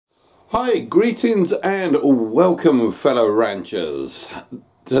Hi, greetings and welcome fellow ranchers.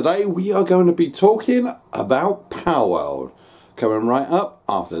 Today we are going to be talking about PalworldReview, coming right up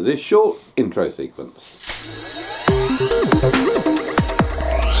after this short intro sequence.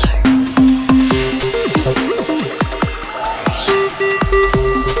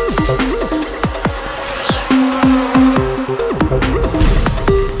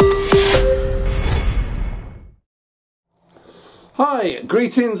 Hi,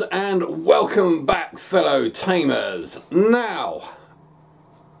 greetings and welcome back fellow tamers. Now,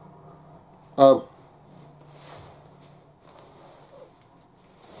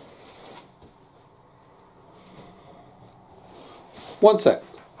 one sec.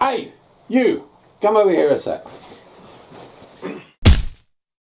 Hey, you, come over here a sec.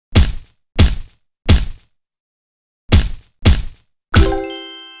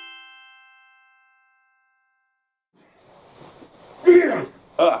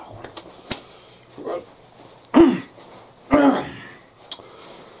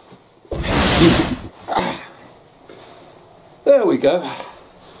 There we go.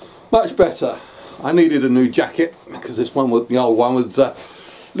 Much better. I needed a new jacket because this one was, the old one was a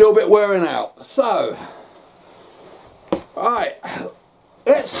little bit wearing out. So, alright,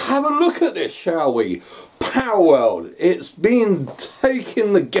 let's have a look at this, shall we? PalworldReview. It's been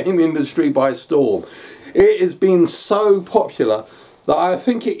taking the game industry by storm. It has been so popular that I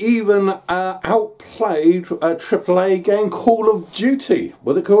think it even outplayed a AAA game, Call of Duty.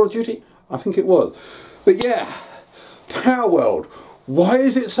 Was it Call of Duty? I think it was. But yeah, PalworldReview. Why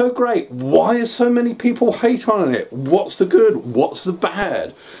is it so great? Why is so many people hate on it? What's the good? What's the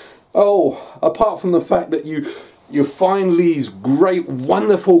bad? Oh, apart from the fact that you find these great,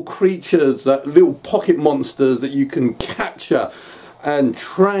 wonderful creatures, that little pocket monsters that you can capture and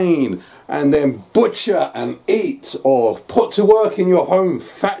train and then butcher and eat, or put to work in your home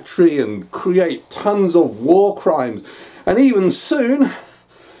factory and create tons of war crimes. And even soon,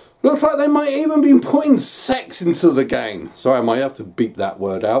 looks like they might even be putting sex into the game. Sorry, I might have to beep that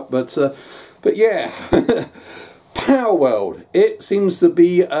word out, but yeah. PalworldReview, it seems to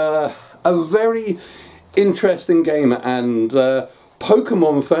be a very interesting game, and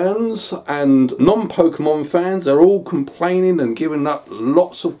Pokemon fans and non-Pokemon fans are all complaining and giving up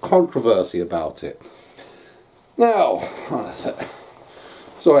lots of controversy about it. Now,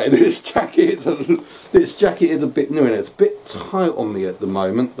 sorry, this jacket is a bit new and it's a bit tight on me at the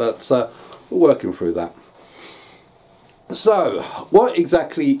moment, but we're working through that. So, what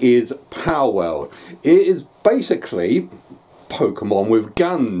exactly is PalworldReview? It is basically Pokemon with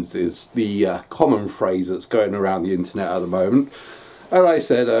guns, is the common phrase that's going around the internet at the moment. As I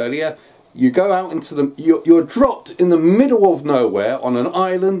said earlier, you go out into the, you're dropped in the middle of nowhere on an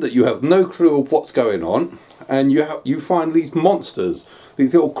island that you have no clue of what's going on, and you find these monsters,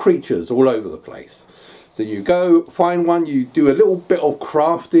 these little creatures all over the place. So you go find one, you do a little bit of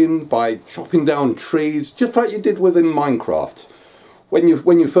crafting by chopping down trees, just like you did within Minecraft. When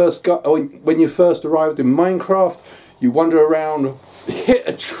you first arrived in Minecraft, you wander around, hit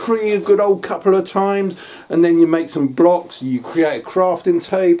a tree a good old couple of times, and then you make some blocks, you create a crafting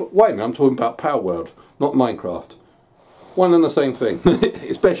table. Wait a minute, I'm talking about PalworldReview, not Minecraft. One and the same thing,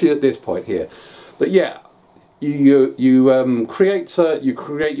 especially at this point here. But yeah, you create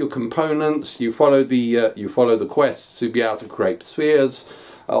your components, you follow the quests to be able to create spheres,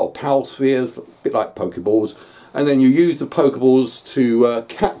 or Pal spheres, a bit like Pokeballs, and then you use the Pokeballs to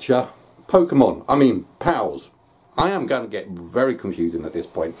capture Pokemon, I mean Pals. I am going to get very confusing at this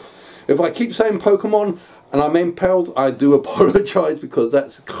point. If I keep saying Pokemon and I mean Pals, I do apologise, because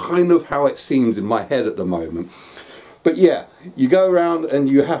that's kind of how it seems in my head at the moment. But yeah, you go around and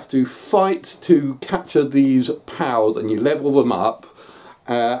you have to fight to capture these Pals, and you level them up,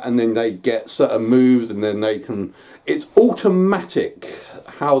 and then they get certain moves, and then they can, it's automatic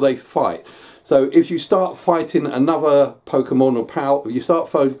how they fight. So if you start fighting another Pokemon or Pal, if you start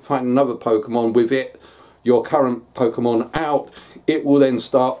fighting another Pokemon with your current Pokemon out, it will then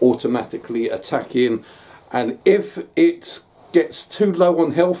start automatically attacking, and if it gets too low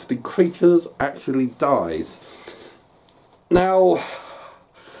on health, the creatures actually dies. Now,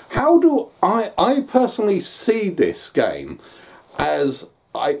 how do I personally see this game as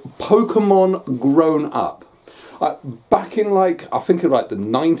Pokemon grown up. Back in I think like the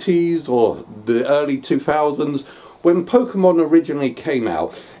 90s or the early 2000s, when Pokemon originally came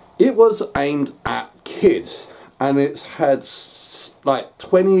out, it was aimed at kids, and it's had like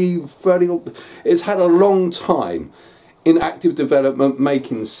 20, 30, it's had a long time in active development,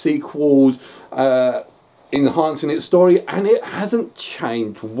 making sequels, enhancing its story, and it hasn't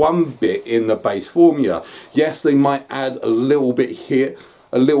changed one bit in the base formula. Yes, they might add a little bit here,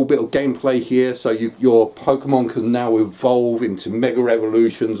 a little bit of gameplay here, so your Pokemon can now evolve into Mega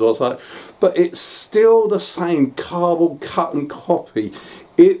Evolutions or something, but it's still the same cardboard cut and copy.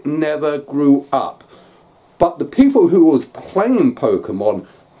 It never grew up. But the people who was playing Pokemon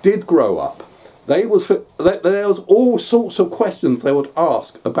did grow up. There was all sorts of questions they would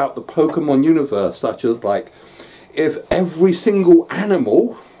ask about the Pokemon universe, such as like, if every single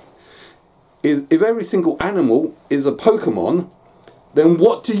animal is a Pokemon, then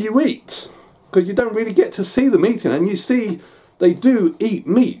what do you eat? Because you don't really get to see them eating, and you see they do eat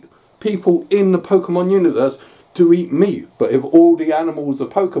meat. People in the Pokemon universe do eat meat, but if all the animals are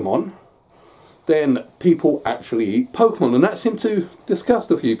Pokemon, then people actually eat Pokemon, and that seemed to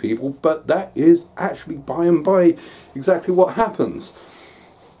disgust a few people, but that is actually by and by exactly what happens.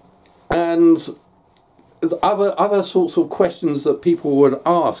 And other sorts of questions that people would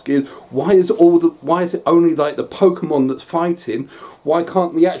ask is, why is it only like the Pokemon that's fighting? Why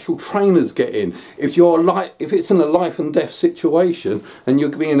can't the actual trainers get in? If it's in a life and death situation and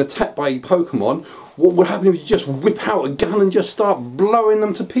you're being attacked by a Pokemon, what would happen if you just whip out a gun and just start blowing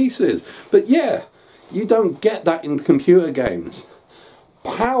them to pieces? But yeah, you don't get that in computer games.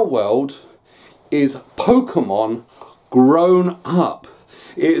 Palworld is Pokemon grown up.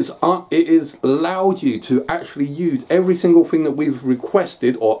 It is allowed you to actually use every single thing that we've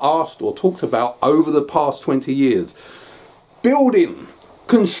requested or asked or talked about over the past 20 years. Building,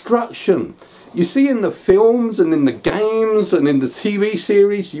 construction. You see in the films and in the games and in the TV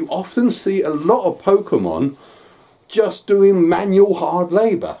series, you often see a lot of Pokemon just doing manual hard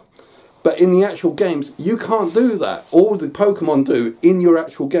labour. But in the actual games, you can't do that. All the Pokemon do in your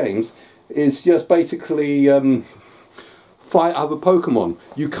actual games is just basically fight other Pokemon.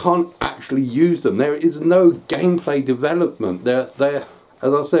 You can't actually use them. There is no gameplay development. As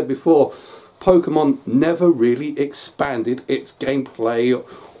I said before, Pokemon never really expanded its gameplay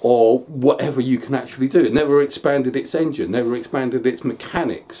or whatever you can actually do. It never expanded its engine, never expanded its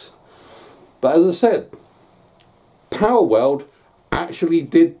mechanics. But as I said, Palworld actually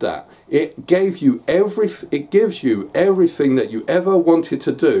did that. It gives you everything that you ever wanted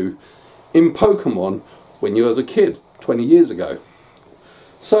to do in Pokemon when you were a kid 20 years ago.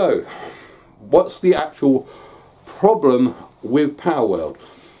 So, what's the actual problem with Palworld?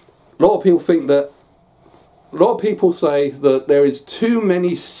 A lot of people say that there is too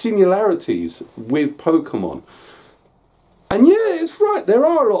many similarities with Pokemon. And yeah, it's right, there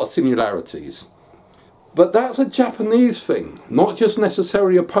are a lot of similarities. But that's a Japanese thing, not just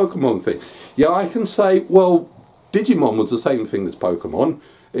necessarily a Pokemon thing. Yeah, I can say, well, Digimon was the same thing as Pokemon.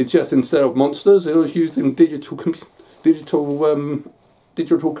 It's just instead of monsters, it was using digital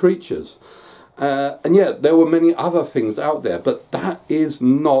creatures. And yeah, there were many other things out there, but that is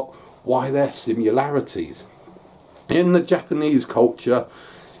not why they're similarities. In the Japanese culture,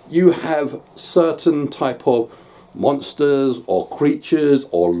 you have certain type of monsters or creatures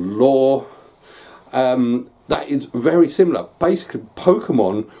or lore that is very similar. Basically,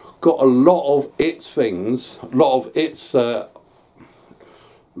 Pokemon got a lot of its things, a lot of its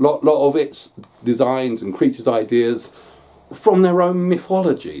designs and creatures' ideas from their own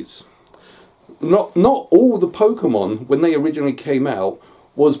mythologies. Not all the Pokemon, when they originally came out,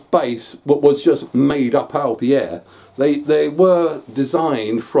 was just made up out of the air. They were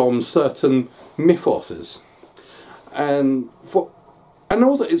designed from certain mythoses, and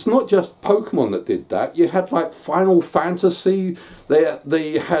also it's not just Pokemon that did that. You had like Final Fantasy.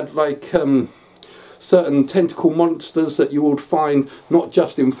 They had like certain tentacle monsters that you would find not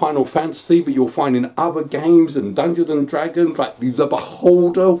just in Final Fantasy, but you'll find in other games and Dungeons and Dragons. Like the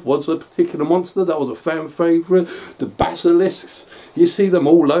Beholder was a particular monster that was a fan favourite. The Basilisks, you see them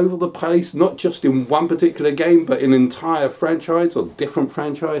all over the place, not just in one particular game, but in entire franchise or different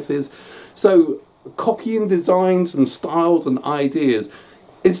franchises. So copying designs and styles and ideas,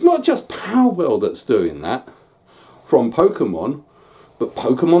 it's not just Palworld that's doing that from Pokemon, but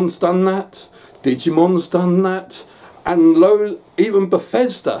Pokemon's done that, Digimon's done that, and even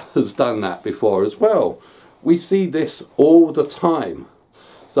Bethesda has done that before as well. We see this all the time.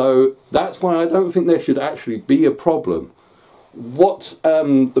 So that's why I don't think there should actually be a problem. What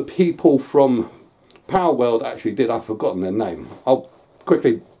the people from Palworld actually did, I've forgotten their name. I'll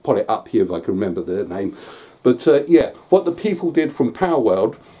quickly put it up here if I can remember their name. But yeah, what the people did from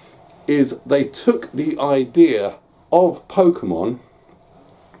Palworld is they took the idea of Pokemon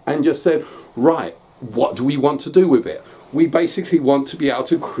and just said, right, what do we want to do with it? We basically want to be able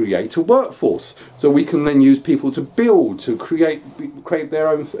to create a workforce, so we can then use people to build, to create their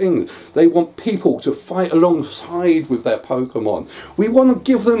own things. They want people to fight alongside with their Pokemon. We want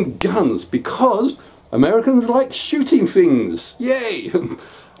to give them guns because Americans like shooting things. Yay!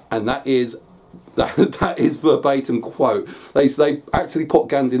 And that is verbatim quote. They actually put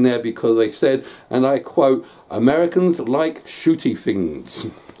guns in there because they said, and I quote, Americans like shooty things.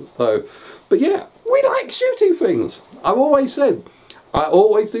 So, but yeah, we like shooty things. I've always said, I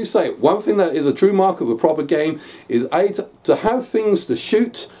always do say, one thing that is a true mark of a proper game is to have things to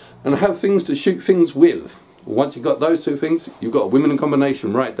shoot and have things to shoot things with. Once you've got those two things, you've got a winning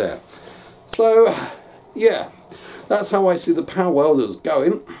combination right there. So, yeah, that's how I see the PalworldReview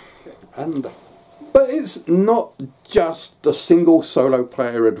going. But it's not just the single solo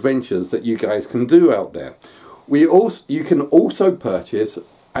player adventures that you guys can do out there. You can also purchase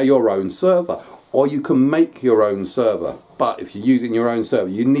your own server, or you can make your own server. But if you're using your own server,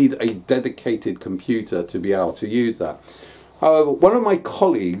 you need a dedicated computer to be able to use that. However, one of my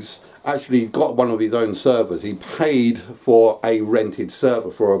colleagues actually got one of his own servers. He paid for a rented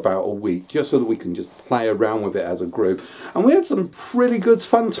server for about a week just so that we can just play around with it as a group, and we had some really good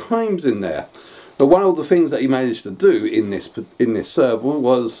fun times in there. But one of the things that he managed to do in this server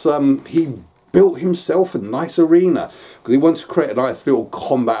was he built himself a nice arena, because he wanted to create a nice little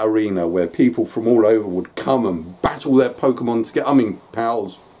combat arena where people from all over would come and battle their Pokemon together, I mean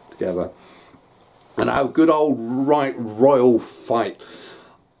pals together, and have a good old royal fight.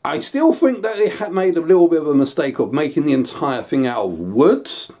 I still think that they had made a little bit of a mistake of making the entire thing out of wood.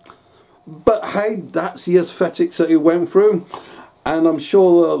 But hey, that's the aesthetics that he went through. And I'm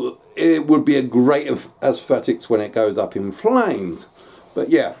sure it would be a great aesthetics when it goes up in flames. But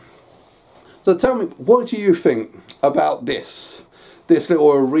yeah. So tell me, what do you think about this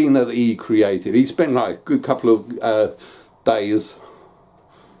little arena that he created? He spent like a good couple of days...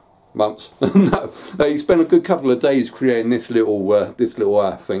 months. No, he spent a good couple of days creating this little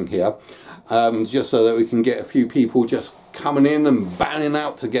thing here, just so that we can get a few people just coming in and battling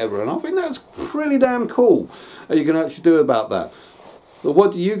out together, and I think that's pretty damn cool that you can actually do about that. But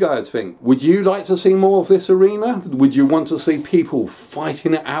what do you guys think? Would you like to see more of this arena? Would you want to see people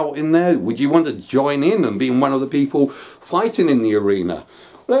fighting it out in there? Would you want to join in and being one of the people fighting in the arena?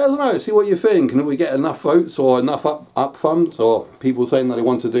 Let us know, see what you think, and if we get enough votes or enough up funds or people saying that they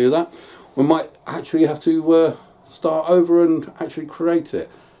want to do that, we might actually have to start over and actually create it.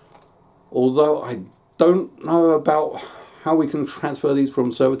 Although I don't know about how we can transfer these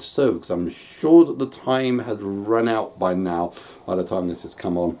from server to server, because I'm sure that the time has run out by now, by the time this has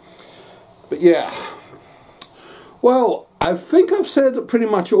come on. But yeah, well, I think I've said pretty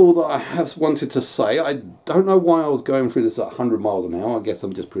much all that I have wanted to say. I don't know why I was going through this at 100 miles an hour. I guess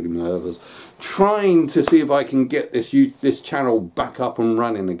I'm just pretty nervous. Trying to see if I can get this channel back up and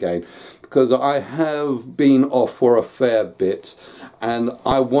running again, because I have been off for a fair bit, and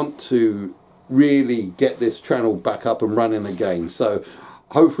I want to really get this channel back up and running again. So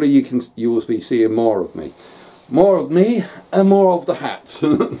hopefully you will be seeing more of me. More of me and more of the hat.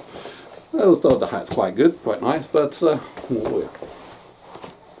 Well, start the hat's quite good, quite nice, but oh yeah.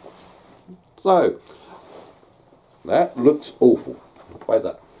 So that looks awful. Like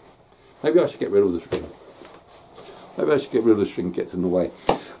that. Maybe I should get rid of the string. Maybe I should get rid of the string, gets in the way.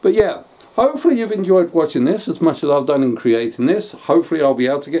 But yeah, hopefully you've enjoyed watching this as much as I've done in creating this. Hopefully I'll be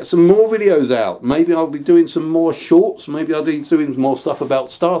able to get some more videos out. Maybe I'll be doing some more shorts. Maybe I'll be doing more stuff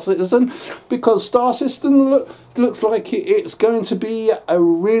about Star Citizen, because Star Citizen looks like it's going to be a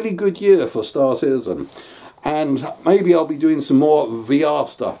really good year for Star Citizen. And maybe I'll be doing some more VR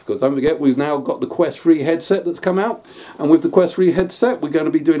stuff, because don't forget, we've now got the Quest 3 headset that's come out, and with the Quest 3 headset we're going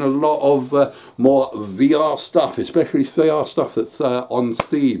to be doing a lot of more VR stuff, especially VR stuff that's on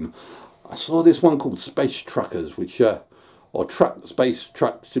Steam. I saw this one called Space Truckers, which or Space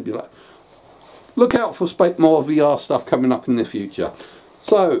Truck Simulator. Look out for more VR stuff coming up in the future.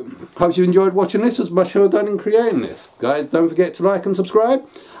 So, hope you enjoyed watching this as much as I've done in creating this. Guys, don't forget to like and subscribe,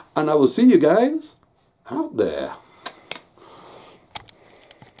 and I will see you guys out there.